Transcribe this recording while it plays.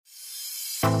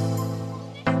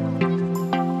Welcome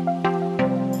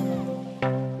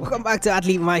back to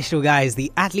Athlete Maestro, guys,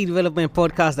 the athlete development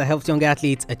podcast that helps young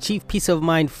athletes achieve peace of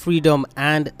mind, freedom,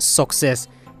 and success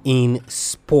in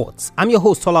sports. I'm your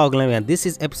host, Tola Oglemi, and this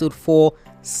is episode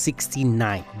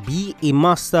 469. Be a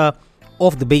master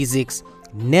of the basics,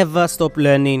 never stop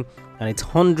learning, and it's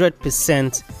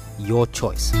 100% your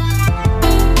choice.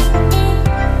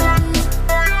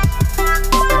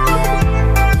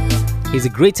 He's the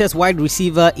greatest wide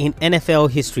receiver in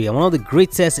NFL history and one of the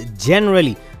greatest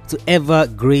generally to ever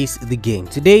grace the game.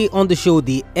 Today on the show,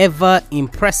 the ever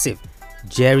impressive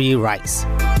Jerry Rice.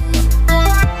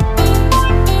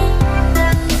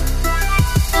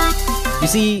 You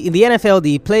see, in the NFL,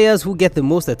 the players who get the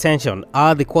most attention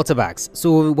are the quarterbacks.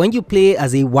 So when you play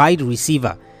as a wide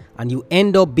receiver and you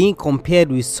end up being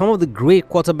compared with some of the great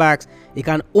quarterbacks, it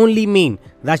can only mean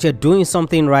that you're doing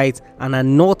something right and are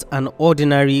not an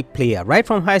ordinary player. Right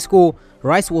from high school,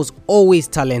 Rice was always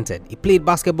talented. He played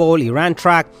basketball, he ran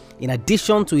track, in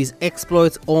addition to his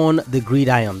exploits on the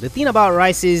gridiron. The thing about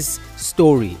Rice's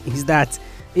story is that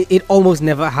it almost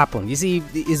never happened. You see,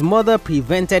 his mother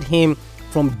prevented him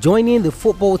from joining the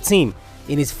football team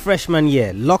in his freshman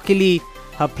year. Luckily,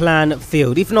 her plan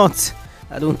failed. If not,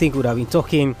 I don't think we would have been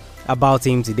talking about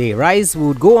him today. Rice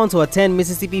would go on to attend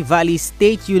Mississippi Valley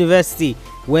State University,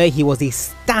 where he was a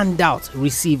standout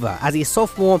receiver. As a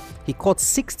sophomore, he caught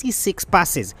 66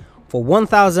 passes for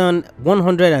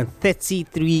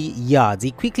 1,133 yards.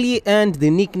 He quickly earned the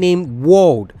nickname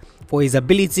Walled for his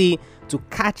ability to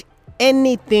catch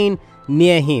anything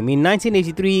near him. In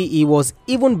 1983, he was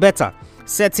even better,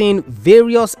 setting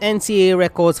various NCAA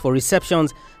records for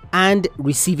receptions and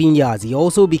receiving yards. He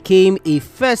also became a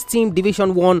first-team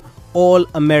Division I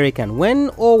All-American. When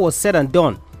all was said and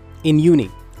done in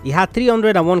uni, he had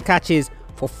 301 catches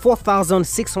for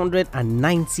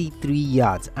 4,693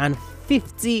 yards and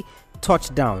 50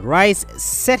 touchdowns. Rice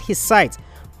set his sights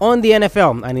on the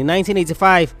NFL, and in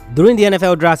 1985, during the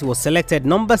NFL draft, he was selected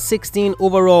number 16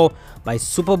 overall by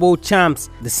Super Bowl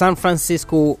champs, the San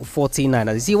Francisco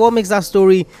 49ers. You see, what makes that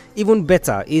story even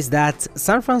better is that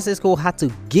San Francisco had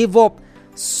to give up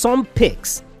some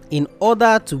picks in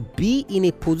order to be in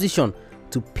a position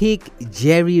to pick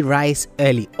Jerry Rice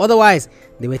early. Otherwise,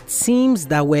 there were teams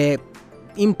that were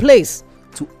in place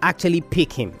to actually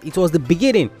pick him. It was the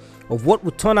beginning of what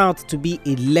would turn out to be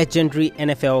a legendary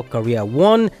NFL career,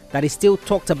 one that is still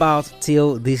talked about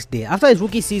till this day. After his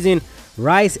rookie season,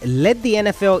 Rice led the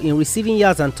NFL in receiving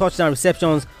yards and touchdown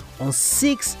receptions on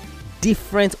 6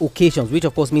 different occasions, which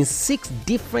of course means 6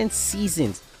 different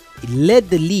seasons. He led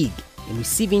the league in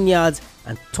receiving yards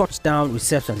and touchdown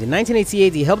receptions. In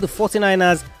 1988, he helped the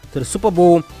 49ers to the Super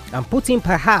Bowl and put in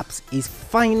perhaps his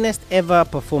finest ever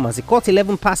performance. He caught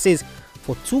 11 passes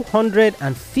for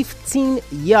 215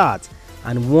 yards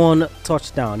and 1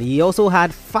 touchdown. He also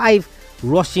had 5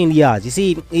 rushing yards. You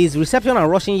see, his reception and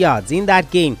rushing yards in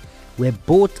that game were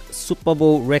both Super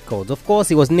Bowl records. Of course,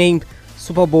 he was named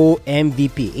Super Bowl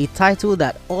MVP, a title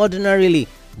that ordinarily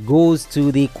goes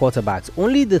to the quarterbacks.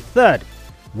 Only the third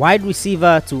wide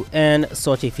receiver to earn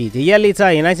such a feat. A year later,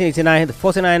 in 1989, the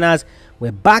 49ers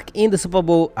were back in the Super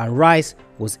Bowl and Rice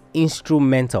was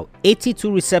instrumental.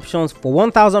 82 receptions for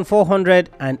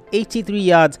 1,483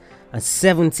 yards and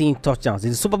 17 touchdowns.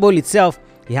 In the Super Bowl itself,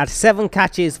 he had 7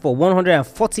 catches for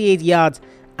 148 yards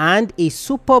and a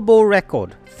Super Bowl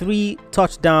record 3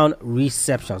 touchdown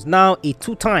receptions. Now a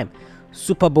 2-time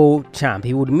Super Bowl champ.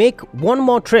 He would make one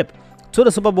more trip to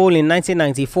the Super Bowl in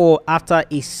 1994 after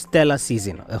a stellar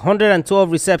season.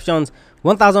 112 receptions,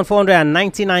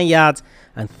 1,499 yards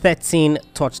and 13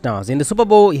 touchdowns. In the Super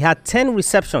Bowl, he had 10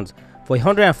 receptions for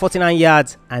 149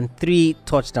 yards and 3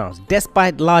 touchdowns,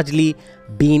 despite largely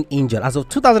being injured. As of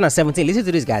 2017, listen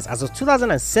to this, guys. As of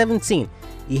 2017,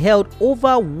 he held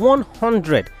over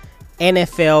 100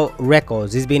 NFL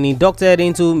records. He's been inducted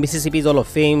into Mississippi's Hall of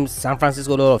Fame, San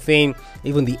Francisco Hall of Fame,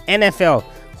 even the NFL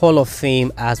Hall of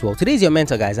Fame as well. Today's your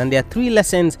mentor, guys, and there are 3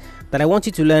 lessons that I want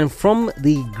you to learn from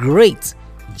the great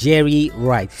Jerry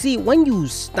Rice. See, when you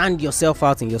stand yourself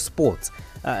out in your sport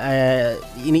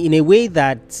in a way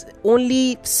that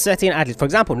only certain athletes, for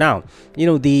example, now,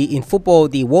 in football,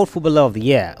 the World Footballer of the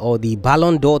Year or the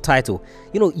Ballon d'Or title,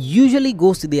 usually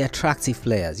goes to the attractive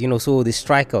players, so the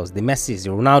strikers, the Messis, the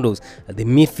Ronaldos, the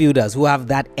midfielders who have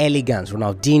that elegance,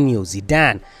 Ronaldinho,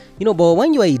 Zidane, but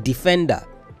when you are a defender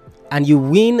and you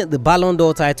win the Ballon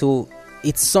d'Or title,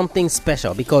 it's something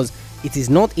special because it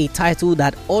is not a title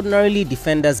that ordinarily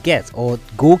defenders get or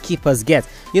goalkeepers get,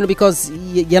 because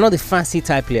you're not the fancy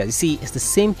type player. You see, it's the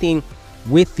same thing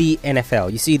with the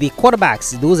NFL. You see, the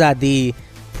quarterbacks, those are the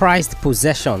prized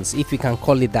possessions, if you can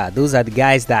call it that. Those are the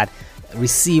guys that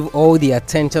receive all the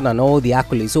attention and all the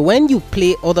accolades. So when you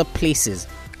play other places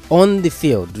on the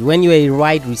field, when you're a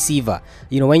wide receiver,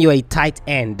 when you're a tight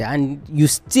end, and you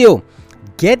still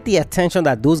get the attention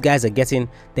that those guys are getting,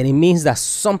 then it means that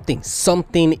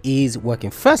something is working.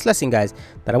 First lesson, guys,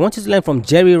 that I want you to learn from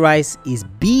Jerry Rice is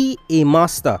be a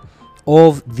master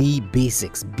of the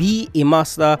basics. Be a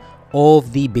master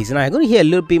of the basics. Now, I'm going to hear a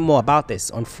little bit more about this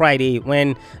on Friday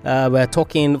when we're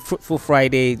talking Fruitful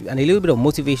Friday and a little bit of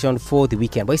motivation for the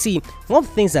weekend. But you see, one of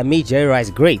the things that made Jerry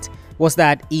Rice great was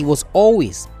that he was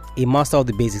always a master of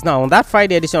the basics. Now, on that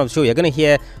Friday edition of the show, you're going to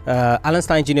hear Alan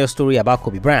Stein Jr.'s story about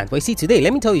Kobe Bryant. But you see, today,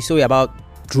 let me tell you a story about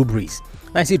Drew Brees.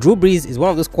 Now, you see, Drew Brees is one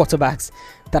of those quarterbacks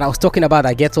that I was talking about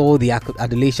that gets all the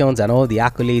adulations and all the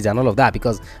accolades and all of that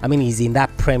because, he's in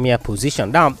that premier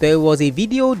position. Now, there was a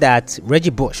video that Reggie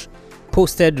Bush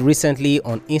posted recently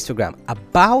on Instagram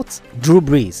about Drew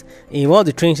Brees in one of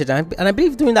the training sessions, and I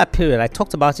believe during that period I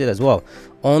talked about it as well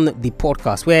on the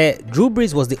podcast, where Drew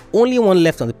Brees was the only one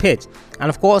left on the pitch, and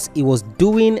of course he was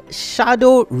doing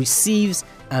shadow receives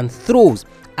and throws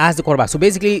as the quarterback. So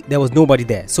basically there was nobody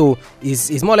there. So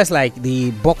it's more or less like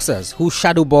the boxers who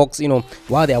shadow box,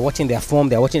 while they are watching their form,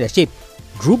 they are watching their shape.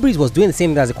 Drew Brees was doing the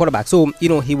same thing as a quarterback. So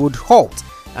he would halt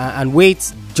and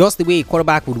wait just the way a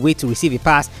quarterback would wait to receive a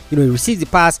pass. He receives the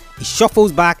pass, he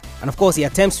shuffles back, and of course he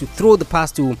attempts to throw the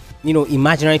pass to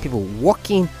imaginary people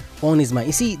walking on his mind.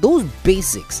 You see, those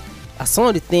basics are some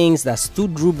of the things that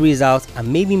stood Drew Brees out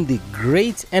and made him the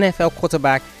great NFL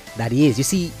quarterback that he is. You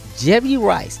see, Jerry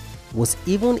Rice was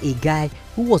even a guy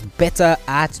who was better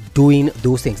at doing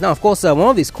those things. Now, of course, one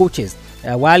of his coaches,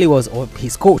 while he was at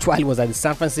the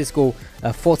San Francisco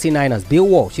 49ers, Bill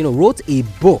Walsh, wrote a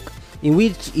book in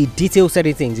which he details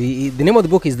certain things. The name of the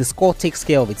book is The Score Takes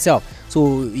Care of Itself.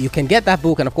 So you can get that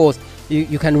book, and of course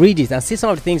you can read it and see some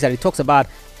of the things that he talks about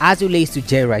as it relates to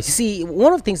Jerry Rice. You see,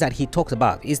 one of the things that he talks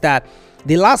about is that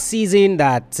the last season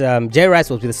that Jerry Rice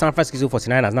was with the San Francisco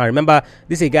 49ers. Now, remember,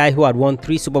 this is a guy who had won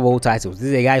 3 Super Bowl titles. This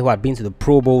is a guy who had been to the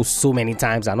Pro Bowl so many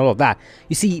times and all of that.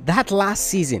 You see, that last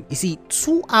season,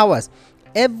 2 hours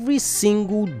every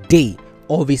single day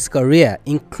of his career,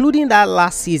 including that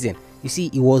last season, you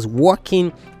see, he was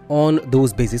working on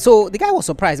those bases. So the guy was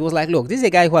surprised. He was like, look, this is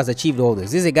a guy who has achieved all this.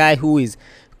 This is a guy who is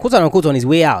quote unquote on his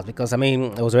way out, because it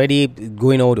was already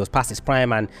going old, it was past his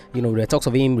prime, and there were talks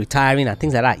of him retiring and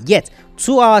things like that. Yet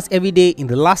 2 hours every day in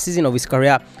the last season of his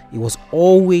career, he was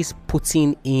always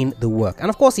putting in the work. And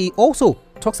of course, he also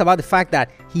talks about the fact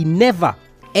that he never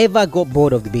ever got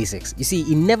bored of the basics. You see,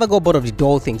 he never got bored of the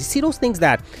dull things. You see, those things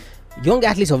that young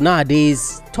athletes of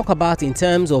nowadays talk about in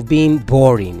terms of being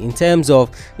boring, in terms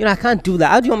of, I can't do that.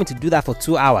 How do you want me to do that for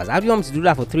 2 hours? How do you want me to do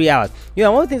that for 3 hours?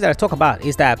 One of the things that I talk about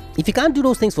is that if you can't do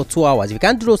those things for 2 hours, if you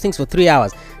can't do those things for 3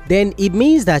 hours, then it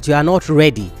means that you are not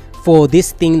ready for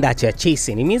this thing that you're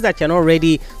chasing. It means that you're not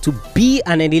ready to be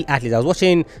an elite athlete. I was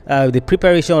watching the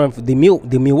preparation of the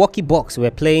Milwaukee Bucks.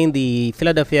 We're playing the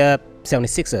Philadelphia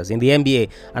 76ers in the NBA,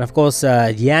 and of course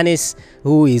Giannis,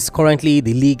 who is currently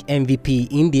the league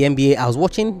MVP in the NBA. I was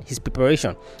watching his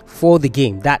preparation for the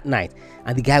game that night,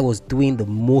 and the guy was doing the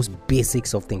most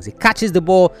basics of things. He catches the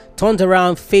ball, turns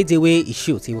around, fades away, he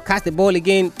shoots. He will catch the ball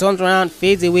again, turns around,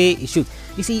 fades away, he shoots.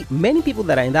 You see, many people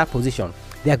that are in that position,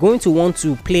 they are going to want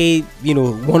to play,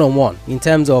 one-on-one in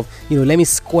terms of, let me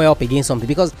square up against something,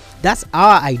 because that's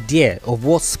our idea of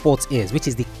what sports is, which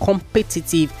is the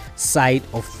competitive side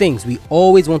of things. We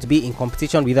always want to be in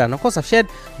competition with that. And of course, I've shared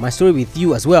my story with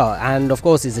you as well. And of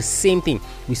course, it's the same thing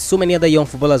with so many other young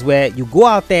footballers, where you go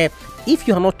out there, if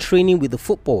you are not training with the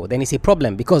football, then it's a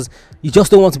problem, because you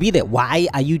just don't want to be there. Why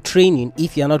are you training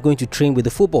if you're not going to train with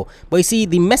the football? But you see,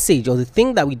 the message, or the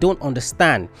thing that we don't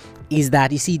understand, is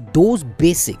that, you see, those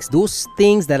basics, those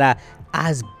things that are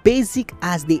as basic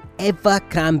as they ever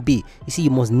can be, you see, you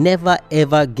must never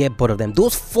ever get bored of them.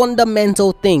 Those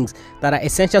fundamental things that are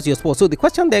essential to your sport. So the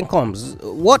question then comes,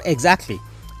 what exactly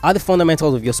are the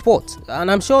fundamentals of your sport? And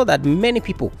I'm sure that many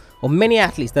people, or many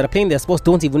athletes that are playing their sports,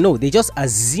 don't even know. They just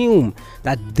assume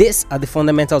that these are the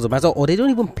fundamentals of my sport, or they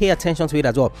don't even pay attention to it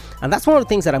as well. And that's one of the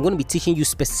things that I'm going to be teaching you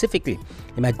specifically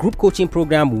in my group coaching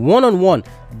program, one-on-one,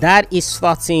 that is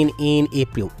starting in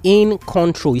April, In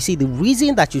Control. You see, the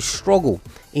reason that you struggle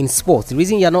in sports, the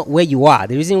reason you're not where you are,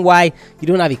 the reason why you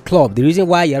don't have a club, the reason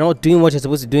why you're not doing what you're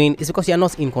supposed to be doing, is because you're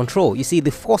not in control. You see,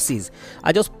 the forces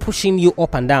are just pushing you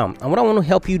up and down. And what I want to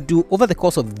help you do over the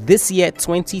course of this year,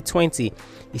 2020,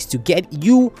 is to get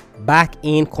you back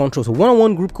in control. So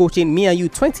one-on-one group coaching, me and you,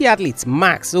 20 athletes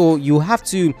max. So you have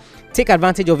to take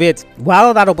advantage of it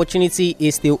while that opportunity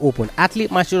is still open.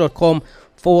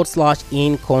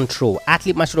 athletemaestro.com/in control.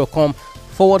 athletemaestro.com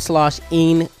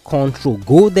in control.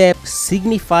 Go there,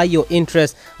 signify your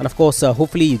interest, and of course,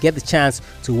 hopefully you get the chance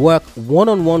to work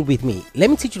one-on-one with me. Let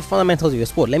me teach you the fundamentals of your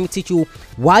sport. Let me teach you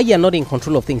why you're not in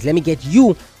control of things. Let me get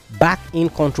you back in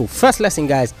control. First lesson,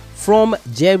 guys, from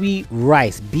Jerry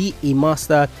Rice: be a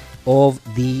master of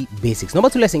the basics. Number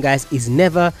 2 lesson, guys, is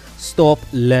never stop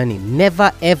learning.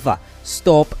 Never ever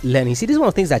stop learning. See, this is one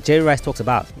of the things that Jerry Rice talks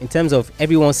about in terms of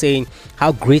everyone saying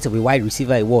how great of a wide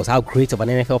receiver he was, how great of an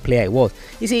NFL player he was.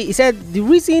 You see, he said the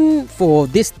reason for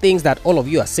these things that all of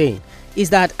you are saying is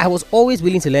that I was always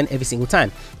willing to learn every single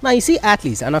time. Now, you see,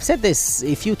 athletes, and I've said this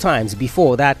a few times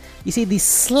before, that you see the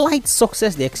slight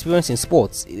success they experience in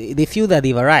sports, they feel that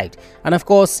they've arrived. And of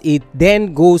course, it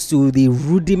then goes to the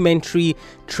rudimentary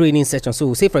training session.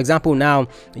 So say, for example, now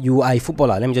you are a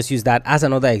footballer, let me just use that as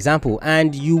another example,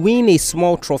 and you win a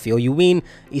small trophy or you win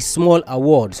a small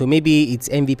award. So maybe it's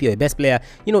MVP or best player.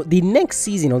 You know, the next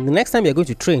season or the next time you're going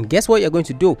to train, guess what you're going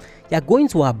to do? You're going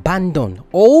to abandon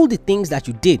all the things that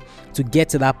you did to get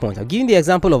to that point. I'll give you the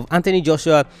example of Anthony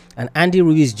Joshua and Andy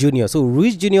Ruiz Jr. So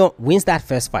Ruiz Jr. wins that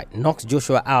first fight, knocks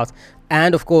Joshua out,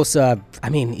 and of course,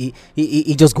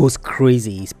 he just goes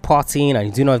crazy. He's partying and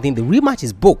he's doing everything. The rematch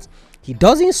is booked. He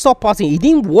doesn't stop partying. He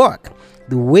didn't work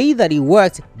the way that he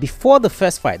worked before the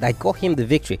first fight that got him the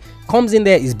victory. Comes in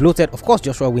there, is bloated. Of course,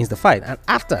 Joshua wins the fight. And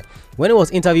after, when it was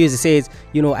interviews, he says,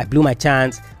 you know, I blew my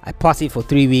chance. I partied for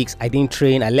 3 weeks. I didn't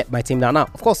train. I let my team down. Now,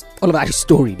 of course, all of that is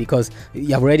story because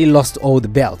you have already lost all the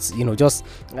belts, you know, just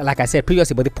like I said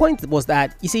previously. But the point was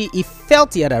that, you see, he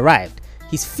felt he had arrived.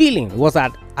 His feeling was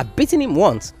that I've beaten him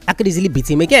once, I could easily beat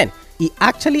him again. He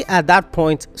actually at that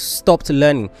point stopped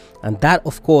learning, and that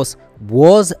of course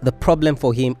was the problem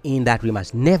for him in that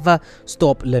rematch. Never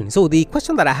stop learning. So the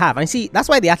question that I have, and see, that's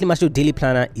why the Athlete Maestro Daily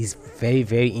Planner is very,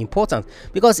 very important,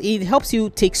 because it helps you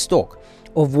take stock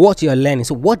of what you're learning.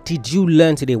 So what did you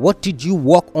learn today? What did you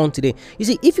work on today? You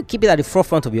see, if you keep it at the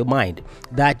forefront of your mind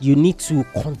that you need to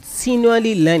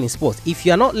continually learn in sports, if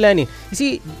you're not learning, you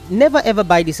see, never ever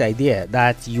buy this idea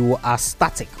that you are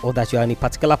static or that you're in a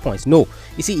particular point. No,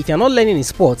 you see, if you're not learning in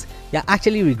sports, you're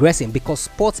actually regressing, because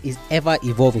sports is ever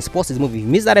evolving. Sports is moving. If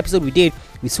you missed that episode we did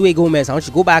with Sue Gomez, I want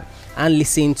you to go back and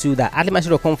listen to that.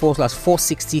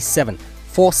 athletemaestro.com/467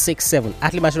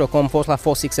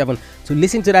 athletemaestro.com/467 to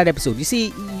listen to that episode. You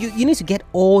see, you need to get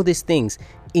all these things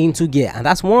into gear, and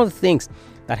that's one of the things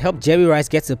that helped Jerry Rice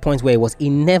get to the point where he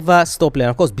never stopped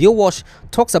learning. Of course, Bill Walsh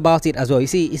talks about it as well. You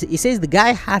see, he says the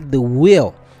guy had the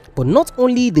will, but not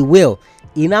only the will,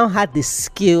 he now had the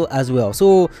skill as well.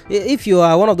 So if you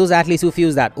are one of those athletes who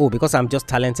feels that, oh, because I'm just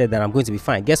talented, then I'm going to be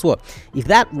fine, guess what? If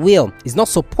that will is not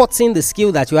supporting the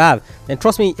skill that you have, then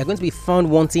trust me, you're going to be found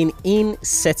wanting in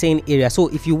certain areas. So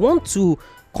if you want to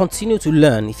continue to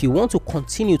learn, if you want to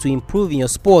continue to improve in your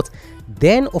sport,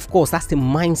 then of course that's the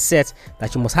mindset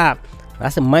that you must have.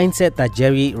 That's the mindset that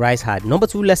Jerry Rice had. Number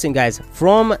 2 lesson, guys,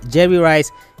 from Jerry Rice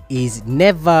is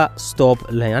never stop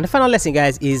learning. And the final lesson,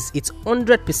 guys, is it's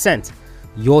 100%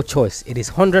 your choice. It is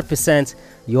 100%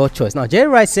 your choice. Now, Jerry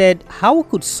Rice said, how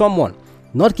could someone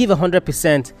not give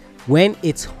 100% when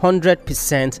it's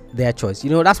 100% their choice? You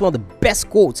know, that's one of the best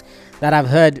quotes that I've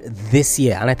heard this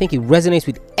year, and I think it resonates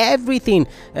with everything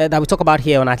that we talk about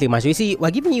here on Athlete Maestro. You see,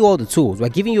 we're giving you all the tools, we're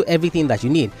giving you everything that you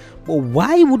need, but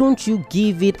why wouldn't you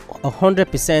give it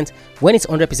 100% when it's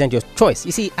 100% your choice?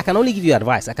 You see, I can only give you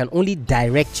advice, I can only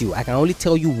direct you, I can only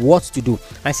tell you what to do.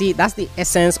 I see, that's the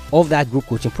essence of that group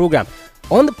coaching program.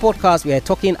 On the podcast, we are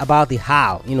talking about the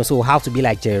how, so how to be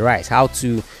like Jerry Rice, how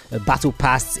to battle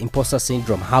past imposter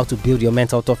syndrome, how to build your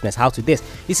mental toughness, how to this.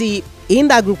 You see, in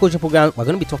that group coaching program, we're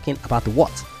going to be talking about the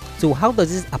what. So how does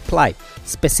this apply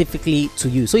specifically to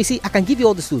you? So you see, I can give you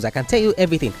all the tools, I can tell you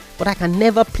everything, but I can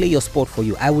never play your sport for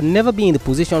you. I would never be in the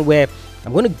position where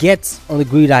I'm going to get on the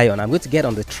gridiron, I'm going to get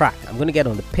on the track, I'm going to get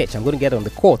on the pitch, I'm going to get on the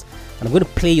court, and I'm going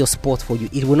to play your sport for you.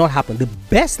 It will not happen. The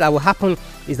best that will happen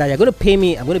is that you're going to pay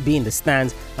me, I'm going to be in the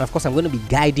stands, and of course I'm going to be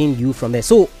guiding you from there.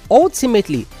 So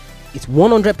ultimately, it's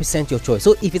 100% your choice.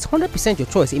 So if it's 100% your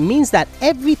choice, it means that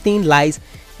everything lies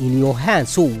in your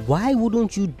hands. So why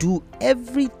wouldn't you do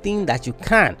everything that you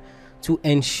can to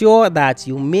ensure that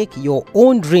you make your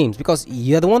own dreams, because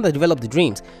you're the one that developed the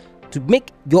dreams, to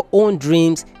make your own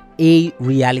dreams a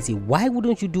reality? Why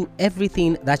wouldn't you do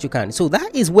everything that you can? So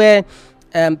that is where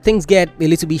things get a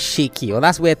little bit shaky, or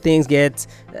that's where things get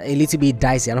a little bit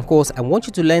dicey. And of course, I want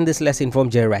you to learn this lesson from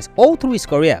Jerry Rice. All through his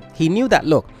career, he knew that,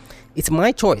 look, it's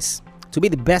my choice to be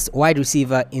the best wide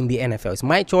receiver in the NFL. It's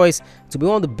my choice to be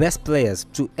one of the best players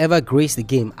to ever grace the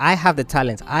game. I have the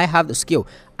talent, I have the skill,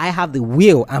 I have the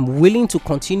will. I'm willing to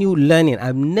continue learning.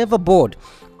 I'm never bored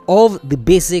of the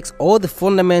basics or the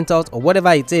fundamentals or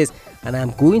whatever it is, and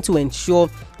I'm going to ensure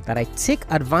that I take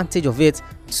advantage of it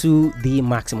to the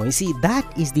maximum. You see, that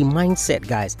is the mindset,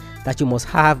 guys, that you must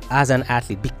have as an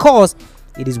athlete, because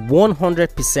it is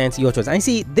 100% your choice. And you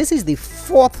see, this is the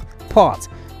fourth part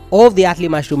of the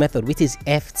Athlete Maestro method, which is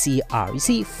FTR. You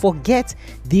see, forget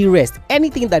the rest.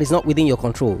 Anything that is not within your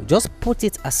control, just put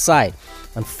it aside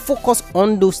and focus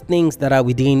on those things that are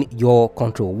within your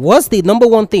control. What's the number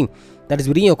one thing that is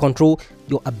within your control?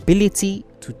 Your ability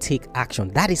to take action.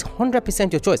 That is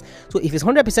 100% your choice. So if it's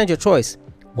 100% your choice,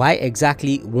 why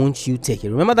exactly won't you take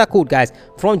it? Remember that quote, guys,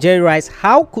 from Jerry Rice: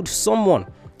 how could someone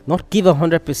not give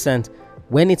 100%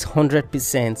 when it's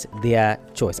 100% their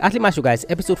choice? Athlete Maestro, guys,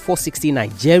 episode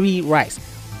 469, Jerry Rice.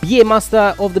 Be a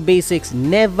master of the basics,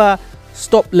 never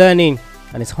stop learning,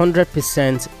 and it's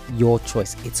 100% your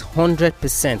choice. It's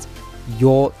 100%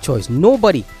 your choice.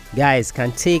 Nobody, guys,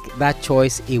 can take that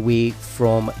choice away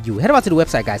from you. Head over to the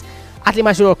website, guys,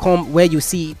 athletemaestro.com, where you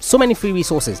see so many free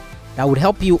resources that would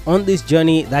help you on this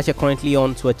journey that you're currently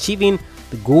on to achieving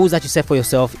the goals that you set for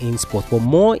yourself in sport. But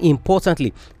more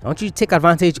importantly, I want you to take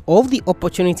advantage of the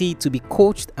opportunity to be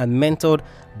coached and mentored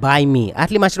by me.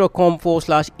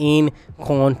 athletemaestro.com/in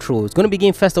control. It's going to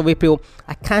begin 1st of April.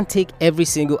 I can't take every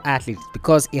single athlete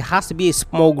because it has to be a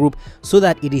small group so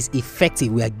that it is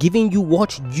effective. We are giving you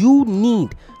what you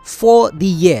need for the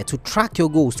year to track your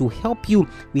goals, to help you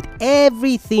with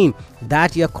everything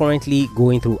that you're currently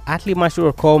going through.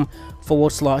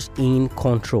 athletemaestro.com/in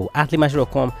control.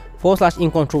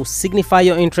 athletemaestro.com/in control. Signify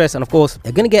your interest, and of course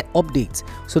you're going to get updates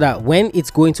so that when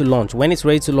it's going to launch, when it's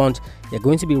ready to launch, you're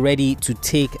going to be ready to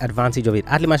take advantage of it.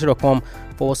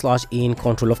 athletemaestro.com/in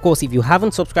control. Of course, if you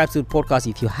haven't subscribed to the podcast,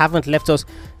 if you haven't left us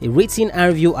a rating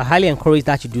and review, I highly encourage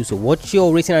that you do so. What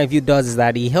your rating and review does is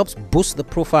that it helps boost the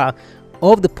profile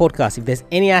of the podcast. If there's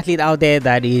any athlete out there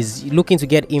that is looking to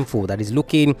get info, that is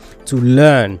looking to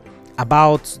learn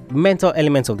about mental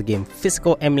elements of the game,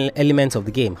 physical elements of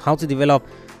the game, how to develop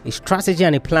a strategy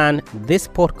and a plan, this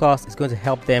podcast is going to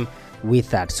help them with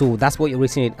that. So that's what your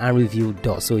rating and review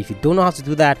does. So if you don't know how to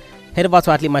do that, head over to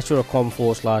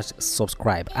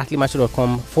athletemaestro.com/subscribe.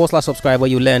 athletemaestro.com/subscribe, where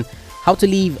you learn how to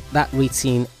leave that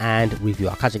rating and review.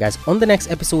 I'll catch you guys on the next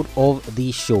episode of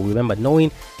the show. Remember, knowing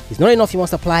is not enough, you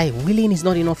must apply. Willing is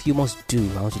not enough, you must do.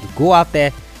 I want you to go out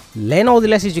there, learn all the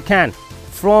lessons you can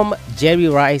from Jerry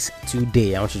Rice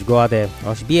today. I want you to go out there, I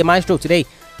want you to be a maestro today,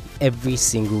 every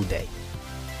single day.